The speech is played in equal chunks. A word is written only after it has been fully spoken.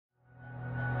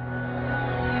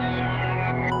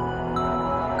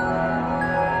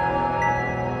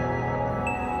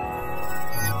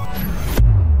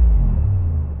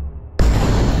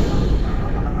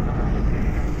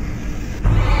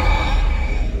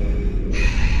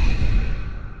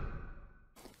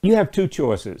You have two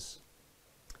choices.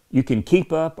 You can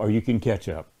keep up or you can catch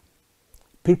up.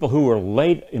 People who are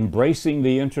late embracing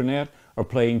the internet are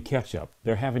playing catch up.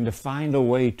 They're having to find a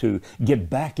way to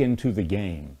get back into the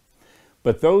game.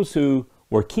 But those who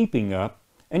were keeping up,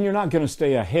 and you're not going to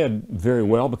stay ahead very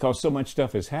well because so much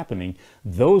stuff is happening,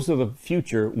 those are the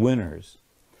future winners.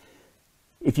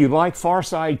 If you like Far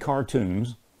Side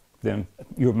cartoons, then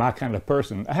you're my kind of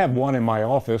person. I have one in my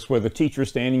office where the teacher's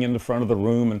standing in the front of the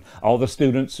room and all the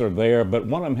students are there, but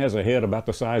one of them has a head about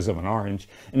the size of an orange,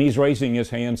 and he's raising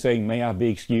his hand saying, "May I be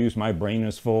excused, my brain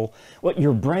is full." Well,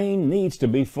 your brain needs to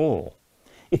be full.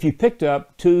 If you picked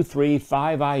up 2, 3,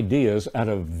 5 ideas out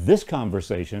of this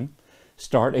conversation,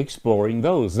 start exploring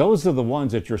those. Those are the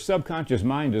ones that your subconscious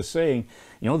mind is saying,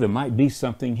 you know, there might be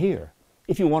something here.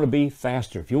 If you want to be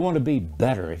faster, if you want to be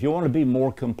better, if you want to be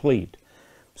more complete,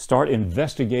 start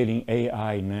investigating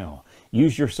AI now.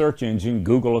 Use your search engine.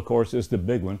 Google, of course, is the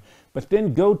big one. But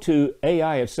then go to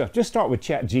AI itself. Just start with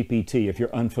ChatGPT if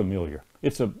you're unfamiliar.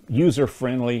 It's a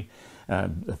user-friendly.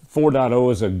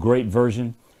 4.0 is a great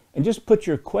version. And just put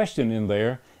your question in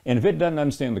there. And if it doesn't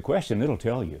understand the question, it'll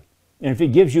tell you. And if it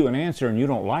gives you an answer and you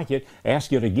don't like it,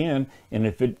 ask it again. And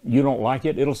if you don't like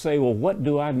it, it'll say, well, what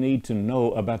do I need to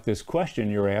know about this question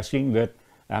you're asking that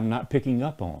I'm not picking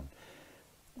up on?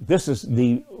 This is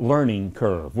the learning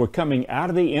curve. We're coming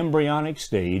out of the embryonic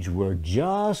stage. We're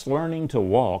just learning to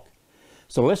walk.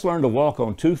 So let's learn to walk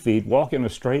on 2 feet, walk in a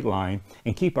straight line,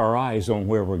 and keep our eyes on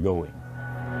where we're going.